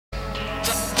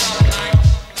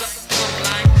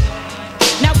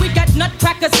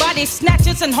hackers, body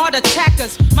snatchers, and heart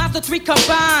attackers. Mine's the 3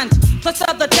 combined, plus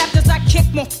other chapters. I kick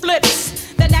more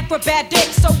flips than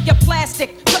acrobatics. So you're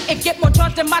plastic, couldn't get more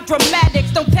charged than my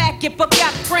dramatics. Don't pack it, but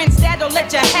got friends that'll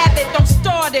let you have it. Don't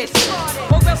start it,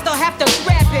 or else they'll have to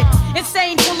grab it.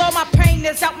 Insane till all my pain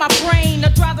is out my brain. The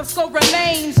driver score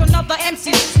remains, another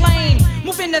MC slain.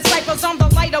 Moving the cycles on the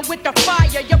lighter with the fire.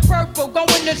 You're purple,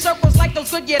 going in circles like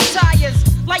those Goodyear tires.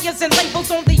 Liars and labels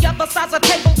on the other sides of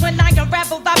tables. When I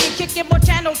unraveled, I'll be kicking more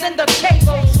channels in the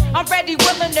cables. I'm ready,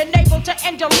 willing, and able to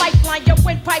end your lifeline. Your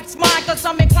windpipe's mine, cause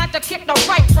I'm inclined to kick the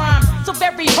right rhyme. So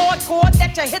very hardcore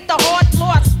that you hit the hard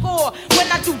floor. I score.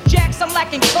 When I do jacks, I'm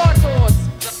lacking car doors.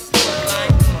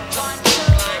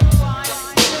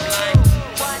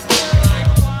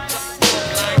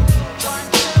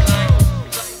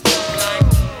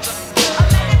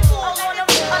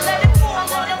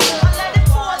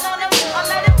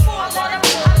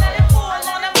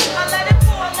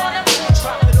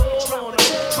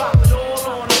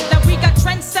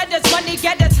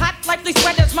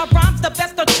 Sweaters, my rhymes the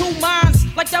best of 2 minds.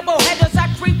 Like double headers,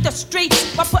 I creep the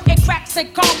streets by putting cracks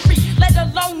in concrete. Let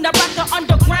alone I rock the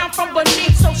underground from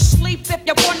beneath. So sleep if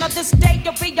you wanna. This day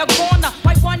you'll be a goner.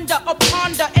 I wonder or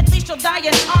ponder, at least you'll die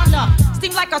in honor.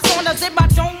 Steam like a sauna's in my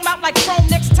dome, out like chrome.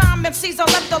 Next time MCs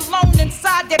are left alone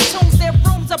inside their tombs, their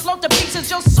rooms are blown to pieces.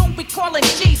 You'll soon be calling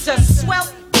Jesus. Swell,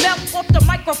 melt off the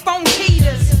microphone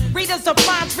heaters. Readers of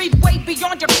lines read way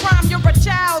beyond your crime. You're a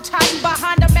child hiding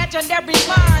behind imaginary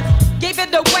lines. Gave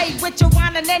it away with your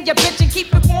whining and your bitching.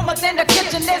 Keep it warmer than the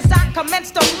kitchen as I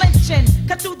commence the lynching.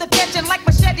 Cut through the tension like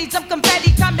machetes of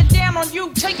confetti coming down on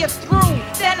you till you're through.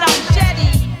 Then I'm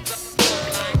jetty.